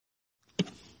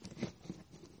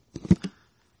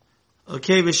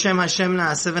Okay, B'Shem Hashem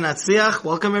Na'aseh v'Natzliach.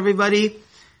 Welcome everybody.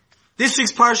 This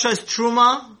week's parsha is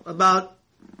Truma, about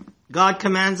God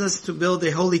commands us to build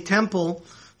a holy temple.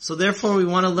 So therefore we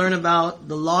want to learn about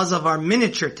the laws of our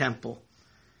miniature temple.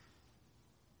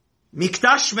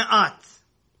 Mikdash Me'at.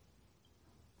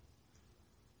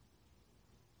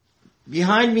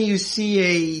 Behind me you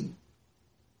see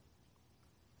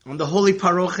on the Holy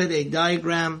Parochet, a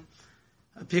diagram,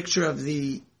 a picture of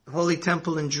the Holy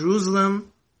Temple in Jerusalem.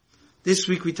 This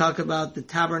week we talk about the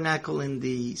tabernacle in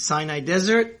the Sinai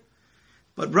desert.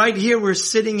 But right here we're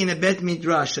sitting in a Bet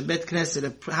Midrash, a Bet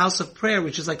Knesset, a house of prayer,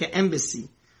 which is like an embassy.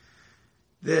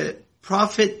 The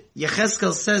prophet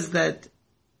Yechezkel says that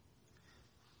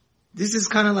this is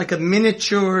kind of like a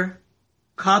miniature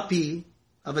copy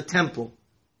of a temple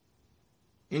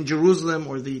in Jerusalem,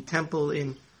 or the temple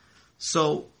in...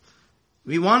 So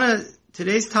we want to...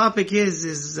 Today's topic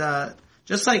is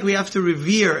just like we have to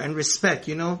revere and respect,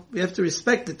 we have to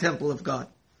respect the temple of God.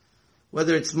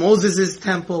 Whether it's Moses'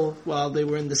 temple while they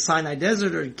were in the Sinai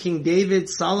desert, or King David,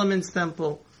 Solomon's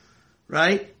temple,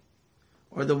 right?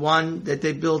 Or the one that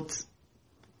they built.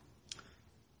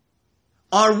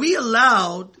 Are we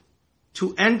allowed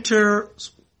to enter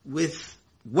with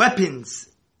weapons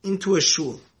into a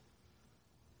shul?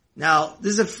 Now,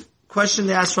 this is a question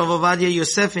they asked Rav Ovadia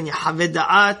Yosef in Yehaveh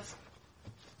Da'at.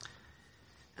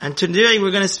 And today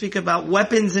we're going to speak about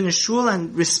weapons in a shul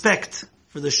and respect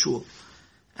for the shul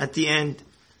at the end.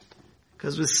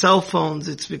 Because with cell phones,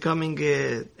 it's becoming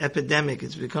an epidemic.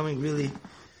 It's becoming really,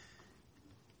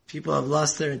 people have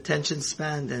lost their attention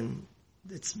span, and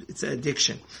it's an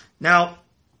addiction. Now,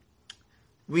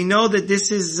 we know that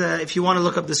this is, if you want to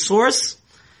look up the source,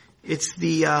 it's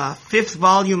the 5th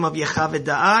volume of Yehaveh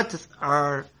Da'at,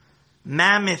 our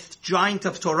mammoth giant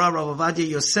of Torah, Rav Ovadia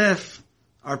Yosef,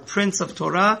 our prince of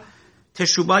Torah,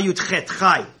 Teshuvah Yudchet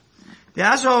Chai. The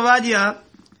Rav Ovadia,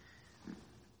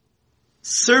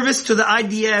 service to the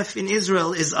IDF in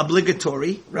Israel is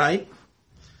obligatory, right?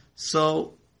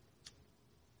 So,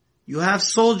 you have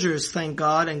soldiers, thank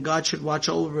God, and God should watch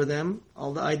over them,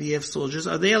 all the IDF soldiers.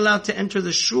 Are they allowed to enter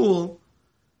the shul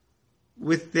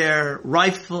with their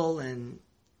rifle and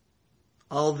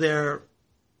all their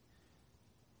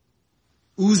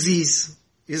Uzis?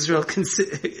 Israel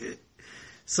consider.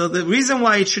 So the reason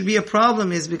why it should be a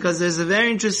problem is because there's a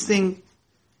very interesting,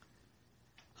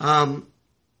 the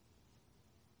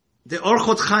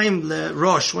Orchot Chaim Le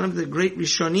Rosh, one of the great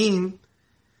Rishonim,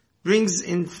 brings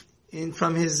in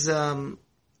from his, from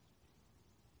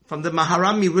the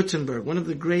Maharam Rutenberg, one of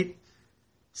the great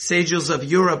sages of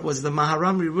Europe was the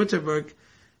Maharam Rutenberg.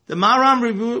 The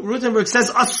Maharam Rutenberg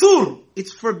says, Asur,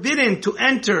 it's forbidden to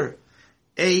enter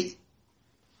a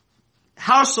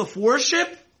house of worship,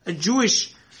 a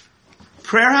Jewish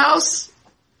prayer house,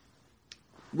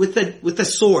 with a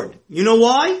sword. You know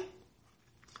why?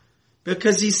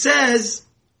 Because he says,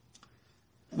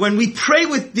 when we pray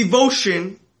with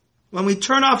devotion, when we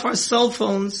turn off our cell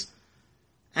phones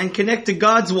and connect to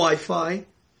God's Wi-Fi,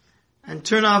 and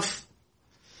turn off,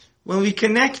 when we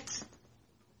connect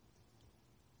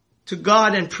to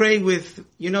God and pray with,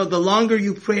 the longer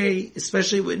you pray,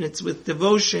 especially when it's with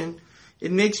devotion,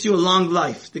 it makes you a long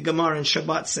life, the Gemara in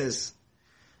Shabbat says.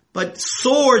 But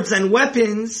swords and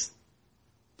weapons,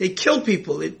 they kill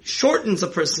people. It shortens a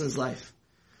person's life.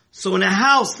 So in a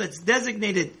house that's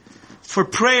designated for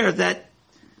prayer, that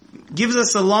gives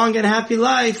us a long and happy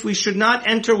life, we should not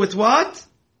enter with what?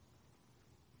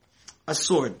 A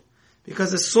sword.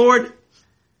 Because a sword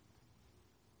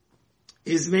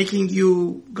is making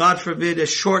you, God forbid, a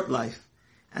short life.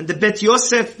 And the Bet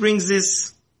Yosef brings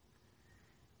this,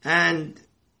 and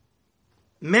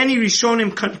many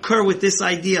Rishonim concur with this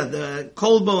idea, the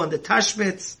Kolbo and the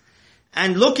Tashbetz.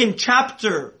 And look in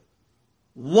chapter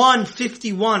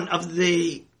 151 of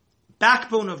the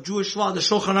backbone of Jewish law, the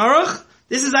Shulchan Aruch.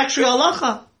 This is actually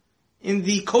Halacha in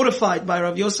the codified by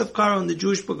Rav Yosef Karo in the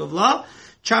Jewish Book of Law,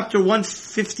 chapter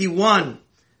 151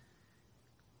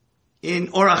 in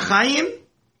Orach Chaim,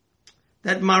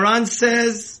 that Maran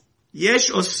says, Yesh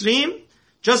Osrim,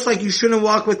 just like you shouldn't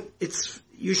walk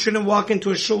into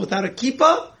a shul without a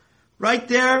kippah. Right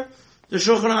there, the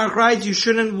Shulchan Aruch writes, you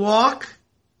shouldn't walk.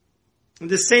 In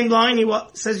the same line, he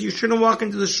says you shouldn't walk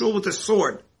into the shul with a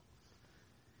sword.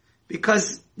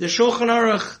 Because the Shulchan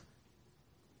Aruch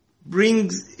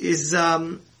is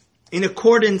in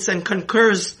accordance and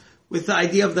concurs with the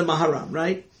idea of the Maharam,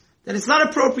 right? That it's not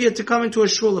appropriate to come into a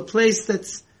shul, a place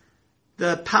that's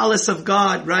the palace of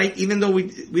God, right? Even though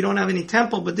we don't have any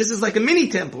temple, but this is like a mini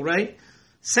temple, right?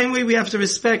 Same way we have to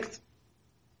respect.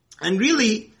 And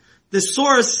really, the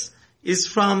source is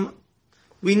from,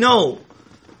 we know,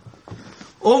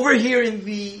 over here in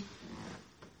the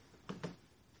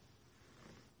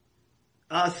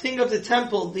thing of the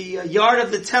temple, the yard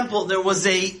of the temple, there was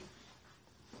a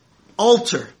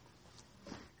altar.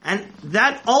 And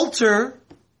that altar,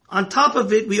 on top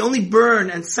of it, we only burn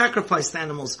and sacrifice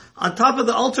animals. On top of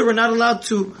the altar, we're not allowed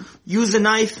to use a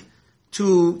knife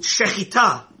to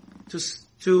shechita,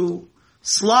 to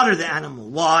slaughter the animal.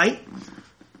 Why?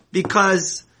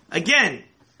 Because, again,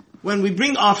 when we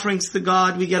bring offerings to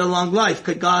God, we get a long life,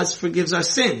 because God forgives our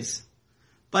sins.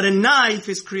 But a knife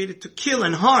is created to kill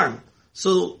and harm.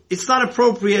 So it's not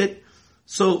appropriate.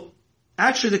 So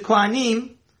actually the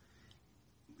Kohanim,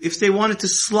 if they wanted to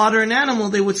slaughter an animal,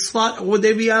 would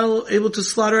they be able to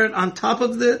slaughter it on top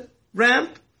of the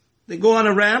ramp? They go on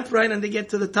a ramp, right? And they get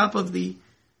to the top of the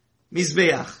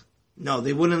Mizbeach. No,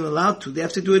 they wouldn't allow to. They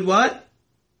have to do it what?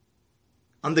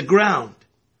 On the ground.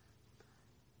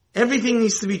 Everything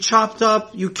needs to be chopped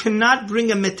up. You cannot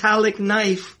bring a metallic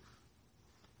knife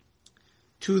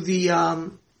to the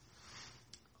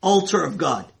altar of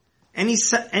God. Any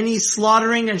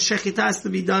slaughtering and shechita has to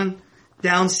be done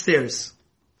downstairs.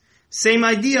 Same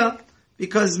idea,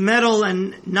 because metal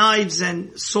and knives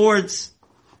and swords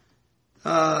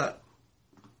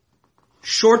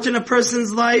shorten a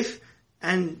person's life,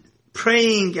 and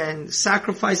praying and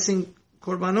sacrificing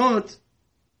korbanot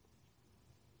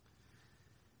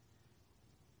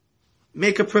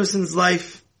make a person's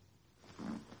life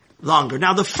longer.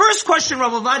 Now the first question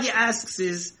Rav Ovadia asks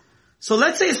is, so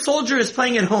let's say a soldier is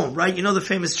playing at home, right? You know the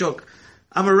famous joke.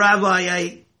 I'm a rabbi,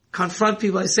 I confront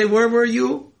people, I say, where were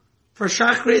you for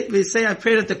Shachrit? They say, I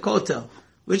prayed at the kotel.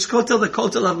 Which kotel? The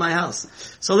kotel of my house.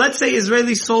 So let's say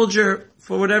Israeli soldier,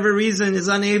 for whatever reason, is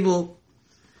unable,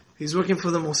 he's working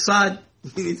for the Mossad,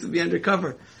 he needs to be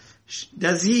undercover.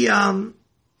 Does he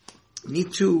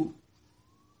need to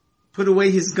put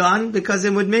away his gun? Because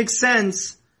it would make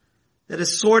sense that a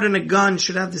sword and a gun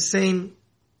should have the same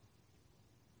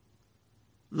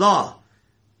law.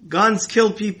 Guns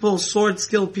kill people, swords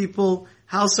kill people.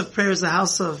 House of prayer is a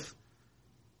house of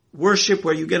worship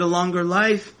where you get a longer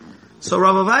life. So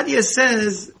Rav Ovadia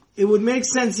says it would make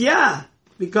sense, yeah,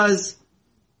 because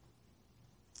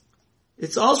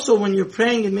it's also when you're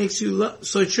praying, it makes you,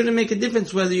 so it shouldn't make a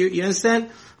difference whether you understand?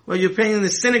 Whether you're praying in the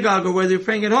synagogue or whether you're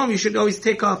praying at home, you should always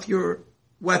take off your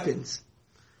weapons.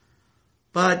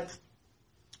 But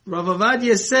Rav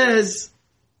Ovadia says,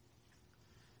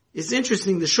 it's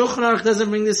interesting, the Shulchan Aruch doesn't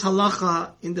bring this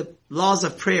halacha in the laws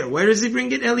of prayer. Where does he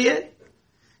bring it, Elliot?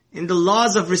 In the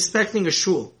laws of respecting a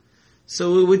shul.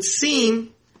 So it would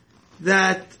seem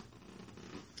that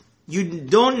you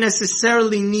don't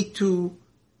necessarily need to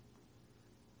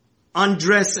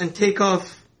undress and take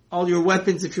off all your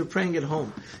weapons if you're praying at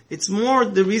home. It's more,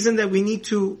 the reason that we need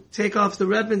to take off the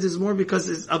weapons is more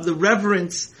because of the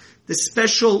reverence, the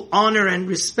special honor and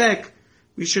respect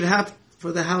we should have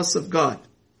for the house of God.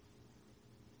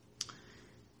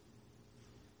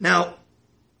 Now,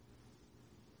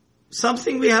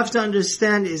 something we have to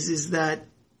understand is that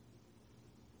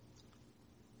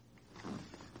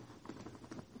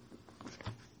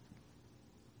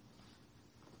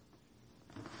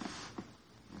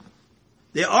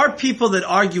there are people that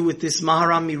argue with this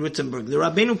Maharam Rutenberg. The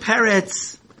Rabbeinu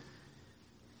Peretz,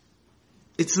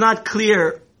 it's not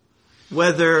clear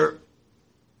whether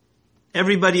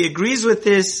everybody agrees with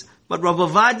this, but Rav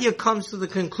Ovadia comes to the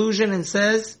conclusion and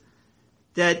says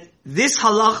that this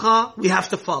halacha we have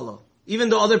to follow. Even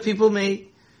though other people may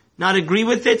not agree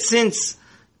with it, since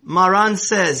Maran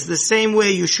says the same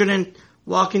way you shouldn't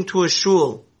walk into a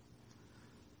shul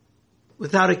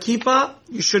without a kippah,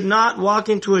 you should not walk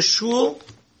into a shul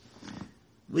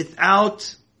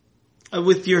without,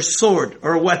 with your sword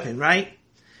or a weapon, right?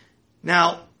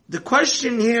 Now, the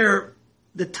question here,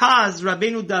 the Taz,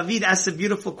 Rabbeinu David asked a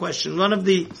beautiful question. One of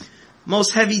the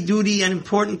most heavy duty and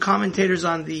important commentators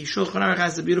on the Shulchan Aruch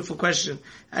asked a beautiful question.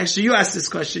 Actually, you asked this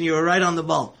question, you were right on the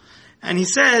ball. And he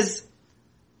says,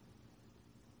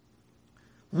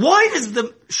 why does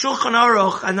the Shulchan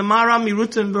Aruch and the Maharam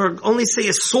Rutenberg only say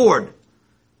a sword?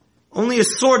 Only a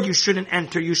sword you shouldn't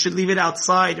enter. You should leave it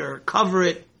outside or cover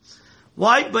it.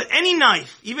 Why? But any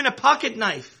knife, even a pocket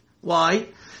knife. Why?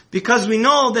 Because we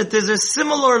know that there's a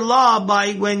similar law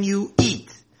by when you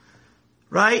eat.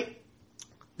 Right?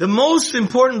 The most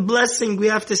important blessing we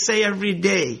have to say every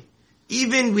day.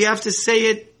 Even we have to say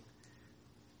it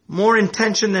more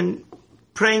intention than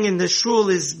praying in the shul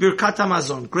is Birkat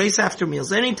Hamazon, grace after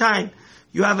meals. Anytime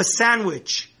you have a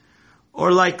sandwich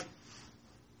or like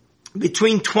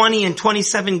between 20 and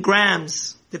 27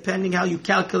 grams, depending how you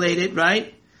calculate it,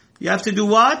 right? You have to do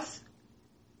what?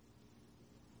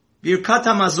 Birkat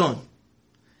Hamazon.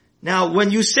 Now,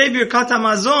 when you say Birkat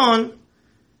Hamazon,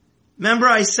 remember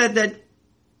I said that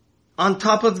on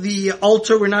top of the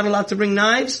altar, we're not allowed to bring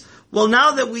knives. Well,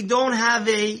 now that we don't have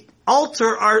a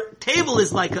altar, our table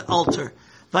is like an altar.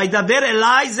 Vaydaber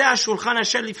elai ze hashulchan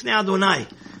asher lifnei Adonai.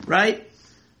 Right?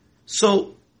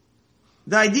 So,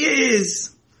 the idea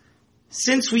is,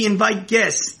 since we invite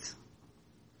guests,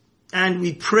 and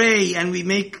we pray, and we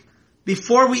make,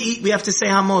 before we eat, we have to say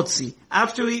hamotzi.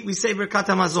 After we eat, we say Birkat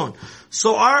Hamazon.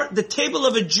 So the table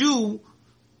of a Jew,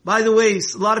 by the way,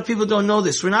 a lot of people don't know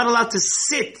this. We're not allowed to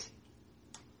sit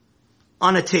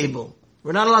on a table.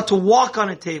 We're not allowed to walk on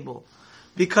a table.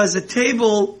 Because a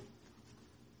table,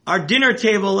 our dinner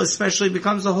table especially,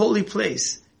 becomes a holy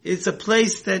place. It's a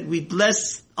place that we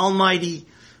bless Almighty.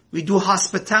 We do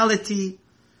hospitality.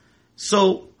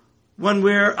 So, when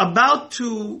we're about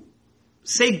to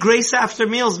say grace after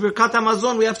meals, Birkat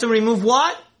Hamazon, we have to remove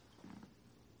what?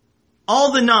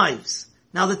 All the knives.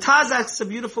 Now the Taz asks a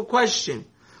beautiful question.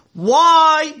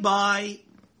 Why by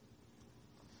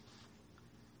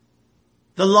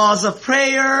the laws of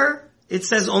prayer, it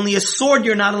says only a sword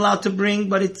you're not allowed to bring,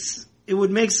 but it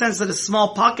would make sense that a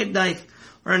small pocket knife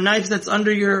or a knife that's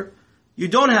under you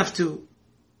don't have to,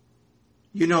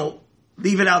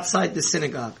 leave it outside the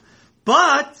synagogue.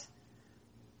 But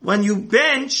when you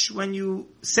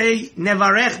say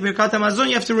Nevarech Birkat Hamazon,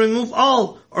 you have to remove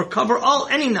all or cover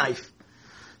any knife.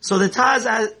 So the Taz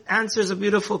answers a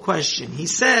beautiful question. He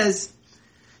says,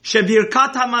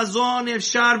 Shebirkat Hamazon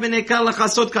efshar b'nekal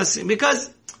lachasot kasim. Because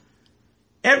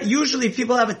usually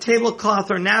people have a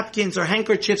tablecloth or napkins or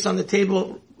handkerchiefs on the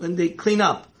table when they clean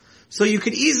up. So you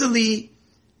could easily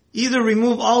either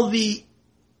remove all the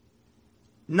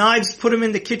knives, put them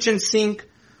in the kitchen sink,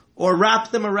 or wrap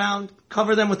them around,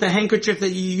 cover them with a handkerchief that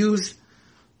you use,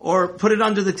 or put it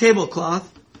under the tablecloth.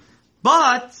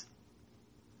 But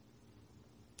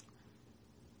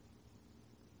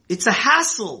it's a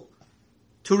hassle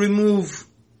to remove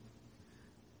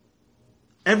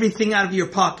everything out of your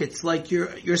pockets, like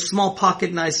your small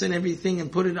pocket knives and everything,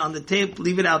 and put it on the table,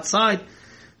 leave it outside.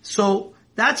 So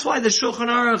that's why the Shulchan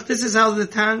Aruch, this is how the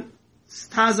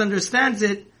Taz understands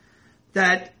it,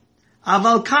 that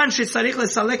אבל כאן שצריך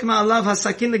לסלק מעליו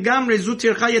הסכין לגמרי, זו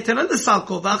טרחה יתרה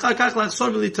לסלקו, ואחר כך לחזור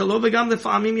ולטלו, וגם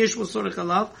לפעמים יש בו צורך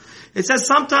עליו. It says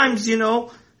sometimes,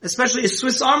 especially a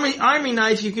Swiss army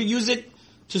knife, you could use it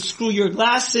to screw your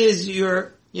glasses,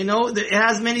 it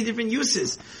has many different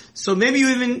uses. So maybe you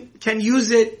even can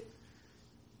use it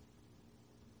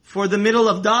for the middle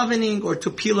of davening, or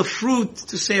to peel a fruit,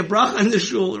 to say a bracha in the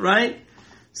shul, right?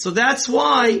 So that's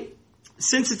why,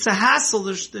 since it's a hassle,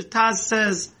 the Taz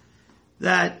says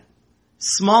that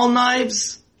small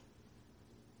knives,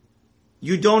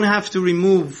 you don't have to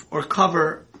remove or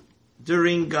cover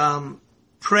during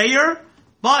prayer,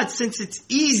 but since it's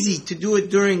easy to do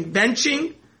it during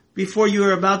benching, before you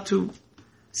are about to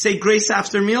say grace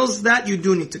after meals, that you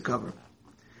do need to cover.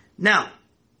 Now,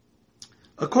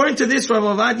 according to this, Rav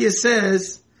Ovadia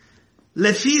says,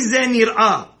 Lefi ze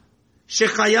nir'ah,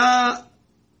 shechaya.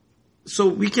 So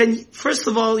we can, first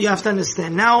of all, you have to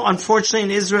understand, now unfortunately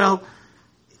in Israel,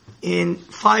 in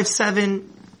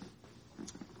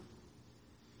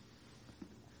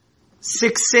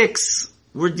 5766,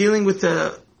 we're dealing with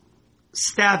the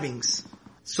stabbings.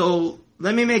 So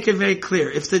let me make it very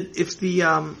clear. If there's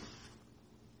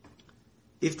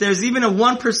even a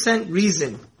 1%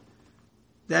 reason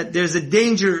that there's a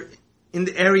danger in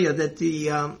the area that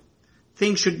the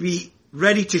thing should be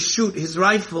ready to shoot his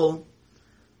rifle,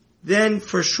 then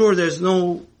for sure there's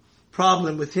no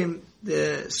problem with him,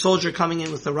 the soldier coming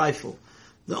in with a rifle.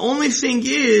 The only thing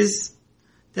is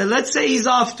that let's say he's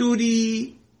off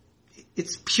duty,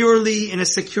 it's purely in a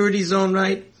security zone,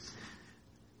 right?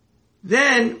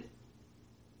 Then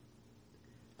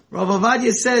Rav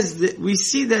Ovadia says that we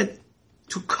see that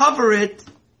to cover it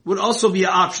would also be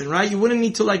an option, right? You wouldn't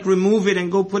need to remove it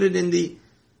and go put it in the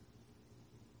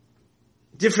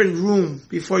different room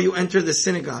before you enter the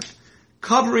synagogue.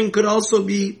 Covering could also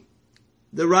be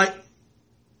a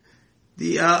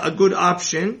good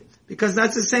option, because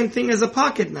that's the same thing as a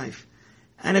pocket knife.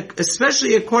 And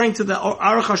especially according to the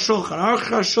Aruch HaShulchan. Aruch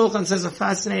HaShulchan says a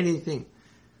fascinating thing.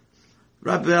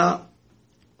 Rabbi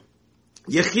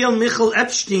Yechiel Michal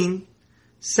Epstein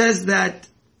says that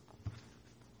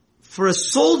for a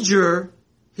soldier,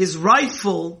 his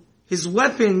rifle, his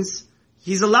weapons,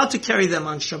 he's allowed to carry them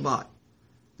on Shabbat.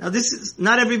 Now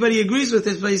not everybody agrees with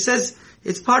this, but he says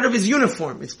it's part of his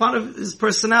uniform. It's part of his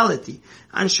personality.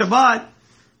 On Shabbat,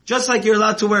 just like you're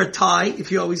allowed to wear a tie,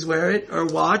 if you always wear it, or a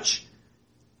watch,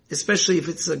 especially if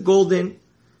it's a golden,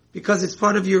 because it's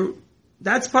part of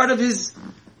that's part of his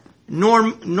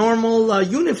normal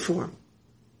uniform.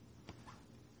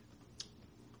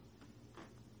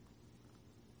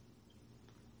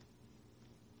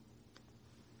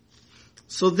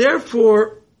 So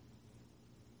therefore,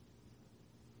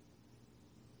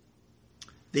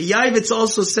 the Yavitz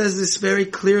also says this very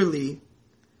clearly,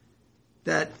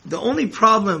 that the only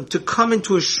problem to come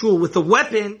into a shul with a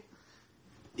weapon,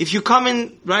 if you come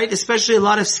in, right, especially a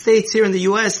lot of states here in the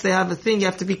US, they have a thing, you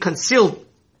have to be concealed,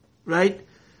 right?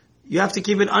 You have to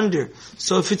keep it under.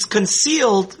 So if it's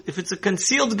concealed, if it's a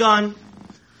concealed gun,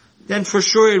 then for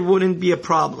sure it wouldn't be a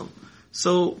problem.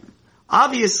 So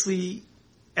obviously,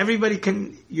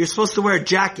 you're supposed to wear a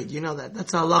jacket, you know that.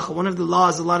 That's halacha. One of the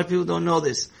laws, a lot of people don't know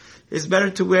this. It's better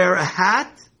to wear a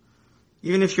hat.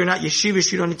 Even if you're not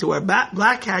yeshivish, you don't need to wear a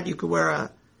black hat. You could wear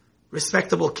a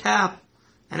respectable cap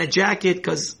and a jacket,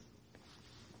 because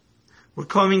we're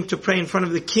coming to pray in front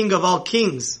of the King of all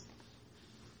kings.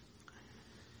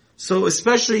 So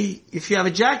especially if you have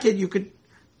a jacket, you could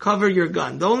cover your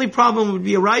gun. The only problem would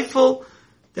be a rifle,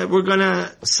 that we're going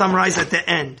to summarize at the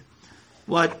end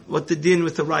what the din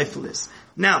with the rifle is.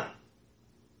 Now,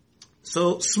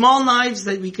 so small knives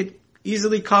that we could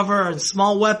easily cover, and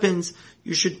small weapons,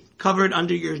 you should cover it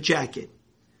under your jacket.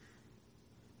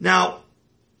 Now,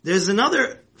 there's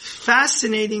another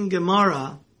fascinating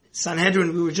Gemara,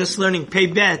 Sanhedrin, we were just learning, Pei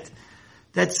Bet,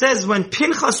 that says when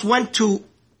Pinchas went to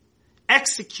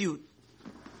execute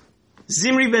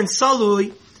Zimri ben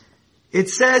Salui, it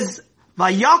says,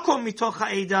 Vayakom mitoch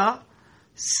ha'eda,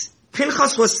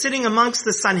 Pinchas was sitting amongst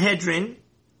the Sanhedrin,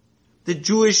 the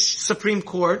Jewish Supreme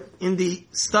Court, in the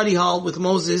study hall with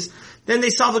Moses. Then they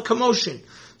saw the commotion.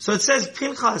 So it says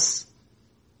Pinchas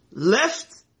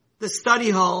left the study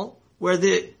hall where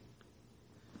the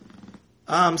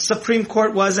Supreme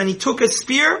Court was, and he took a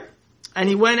spear and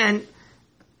he went and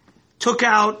took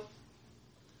out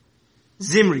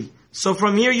Zimri. So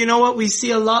from here, you know what we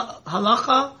see a lot,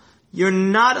 halacha? You're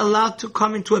not allowed to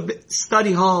come into a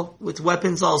study hall with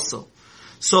weapons also.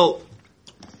 So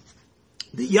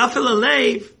the Yafel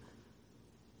Alev,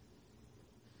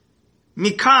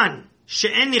 Mikan,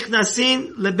 She'en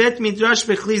nichnasin lebet midrash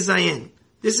bechli zayin.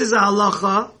 This is a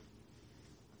halacha.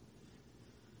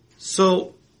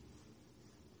 So,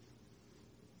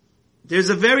 there's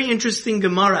a very interesting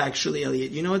Gemara actually,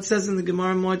 Elliot. You know what it says in the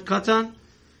Gemara Moed Katan?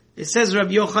 It says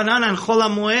Rabbi Yochanan and Chol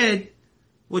HaMoed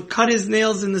would cut his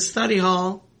nails in the study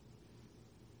hall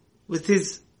with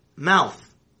his mouth.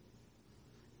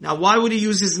 Now, why would he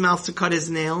use his mouth to cut his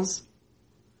nails?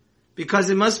 Because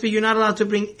it must be you're not allowed to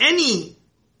bring any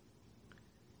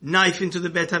knife into the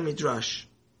Bet HaMidrash.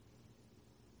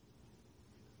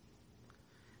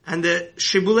 And the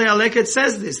Shibulei Aleket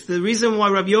says this. The reason why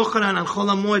Rabbi Yochanan and Chol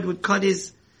HaMoed would cut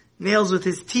his nails with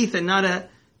his teeth and not a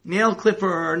nail clipper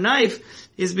or a knife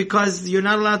is because you're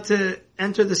not allowed to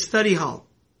enter the study hall.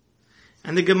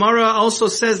 And the Gemara also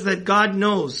says that God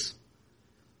knows.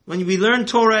 When we learn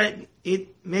Torah,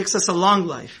 it makes us a long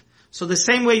life. So the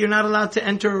same way you're not allowed to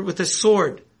enter with a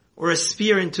sword or a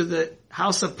spear into the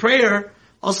house of prayer,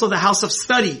 also the house of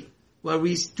study, where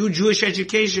we do Jewish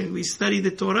education, we study the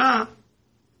Torah.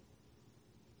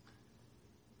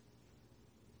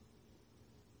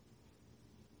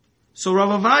 So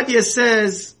Rav Avadia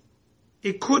says,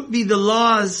 it could be the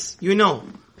laws, you know.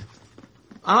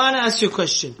 I want to ask you a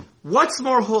question. What's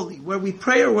more holy, where we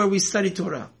pray or where we study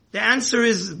Torah? The answer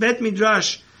is Bet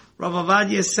Midrash, Rav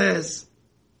Avadia says,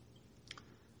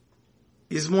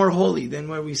 is more holy than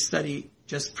where we study,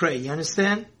 just pray. You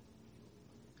understand?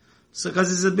 So,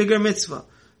 because it's a bigger mitzvah.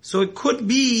 So it could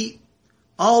be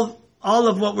all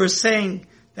of what we're saying,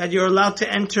 that you're allowed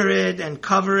to enter it and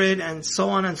cover it and so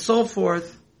on and so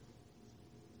forth,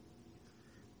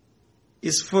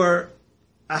 is for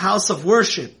a house of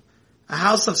worship. A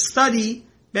house of study,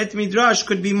 Bet Midrash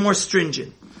could be more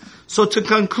stringent. So to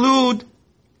conclude,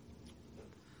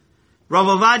 Rav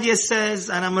Avadia says,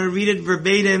 and I'm going to read it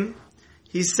verbatim,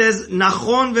 he says,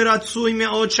 Nachon v'ratzui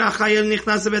me'od sha'chayel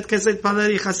nichnas lebet kesed paler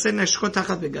yichaser neshko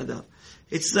tachat begadav.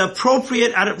 It's the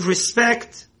appropriate, out of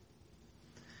respect.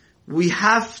 We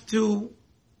have to,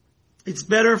 it's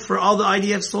better for all the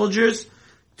IDF soldiers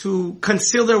to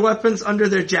conceal their weapons under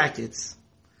their jackets.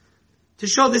 To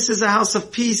show this is a house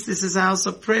of peace, this is a house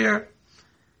of prayer,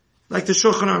 like the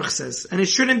Shulchan Aruch says. And it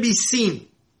shouldn't be seen.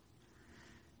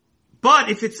 But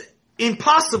if it's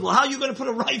impossible, how are you going to put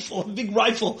a rifle, a big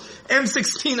rifle,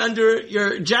 M16 under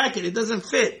your jacket? It doesn't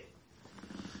fit.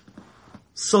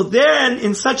 So then,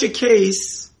 in such a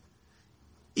case,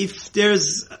 if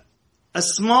there's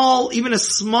even a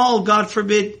small, God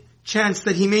forbid, chance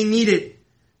that he may need it,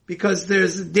 because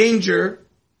there's danger,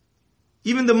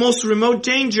 even the most remote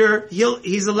danger,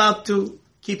 he's allowed to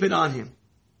keep it on him.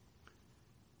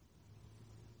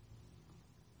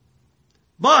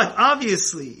 But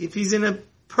obviously, if he's in a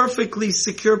perfectly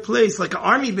secure place, like an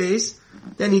army base,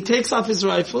 then he takes off his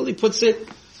rifle, he puts it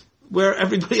where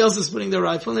everybody else is putting their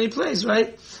rifle, and he plays,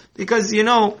 right? Because,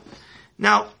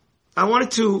 now, I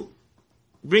wanted to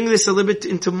bring this a little bit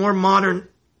into more modern.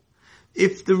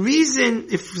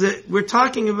 We're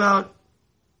talking about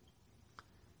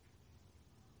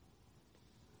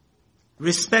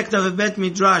respect of a Bet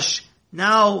Midrash,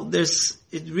 now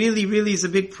it really, really is a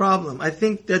big problem. I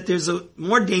think that there's a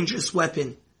more dangerous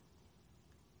weapon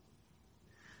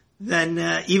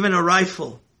than even a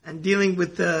rifle. And dealing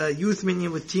with youth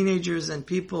minyan, with teenagers and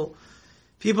people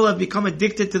have become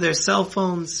addicted to their cell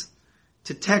phones,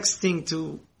 to texting,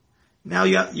 to now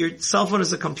your cell phone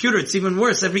is a computer. It's even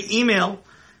worse. Every email,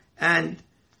 and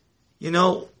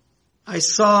I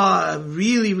saw a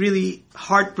really, really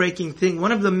heartbreaking thing.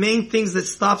 One of the main things that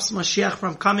stops Mashiach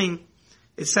from coming,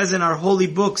 it says in our holy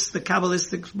books, the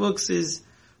Kabbalistic books, is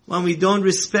when we don't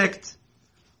respect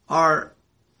our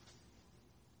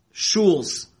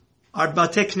shuls, our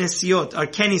batei knesiot, our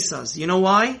kenisas. You know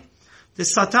why? The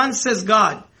Satan says,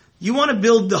 God, you want to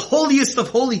build the holiest of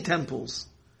holy temples,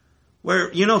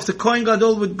 where, if the Kohen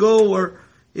Gadol would go, or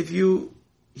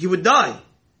he would die.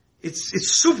 It's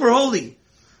super holy.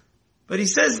 But he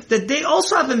says that they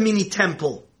also have a mini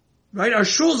temple, right? Our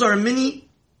shuls are a mini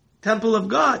temple of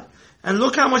God. And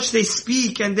look how much they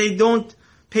speak and they don't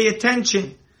pay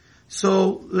attention.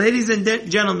 So, ladies and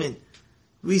gentlemen,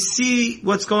 we see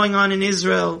what's going on in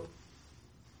Israel.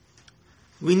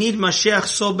 We need Mashiach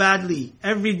so badly.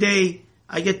 Every day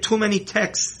I get too many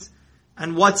texts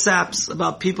and WhatsApps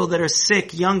about people that are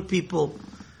sick, young people.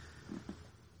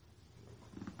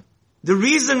 The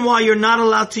reason why you're not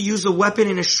allowed to use a weapon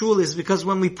in a shul is because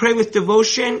when we pray with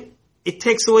devotion, it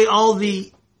takes away all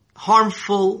the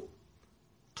harmful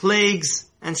plagues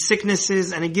and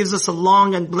sicknesses, and it gives us a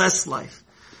long and blessed life.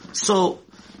 So,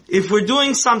 if we're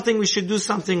doing something, we should do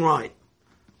something right.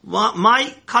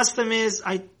 My custom is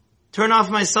I turn off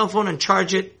my cell phone and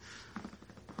charge it.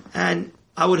 And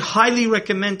I would highly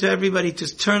recommend to everybody to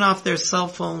turn off their cell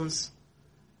phones,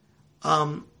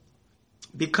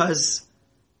 because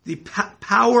the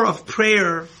power of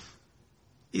prayer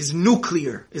is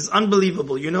nuclear, is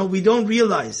unbelievable. We don't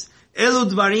realize. Elu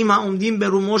dvarim ha'omdim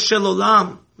berumo shel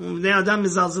olam, u'bnei adam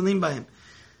mizalzelim bahem.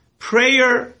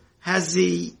 Prayer has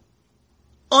the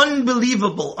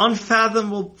unbelievable,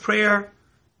 unfathomable prayer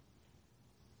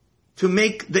to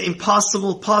make the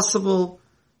impossible possible,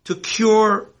 to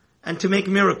cure and to make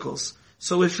miracles.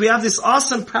 So if we have this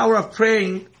awesome power of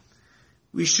praying,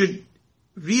 we should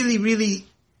really, really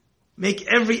make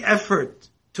every effort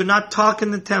to not talk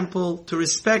in the temple, to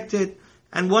respect it.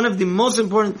 And one of the most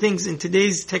important things in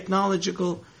today's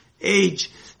technological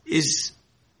age is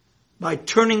by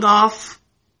turning off.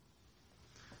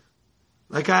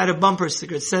 Like I had a bumper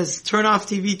sticker. It says, turn off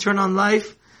TV, turn on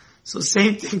life. So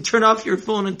same thing, turn off your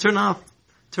phone and turn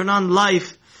on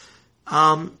life.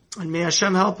 And may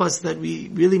Hashem help us that we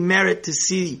really merit to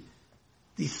see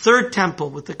the third temple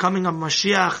with the coming of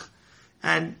Mashiach.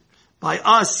 And by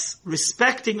us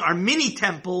respecting our mini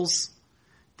temples,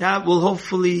 that will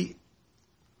hopefully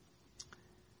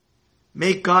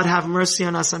make God have mercy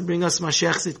on us and bring us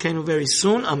Mashiach Tzidkenu very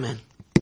soon. Amen.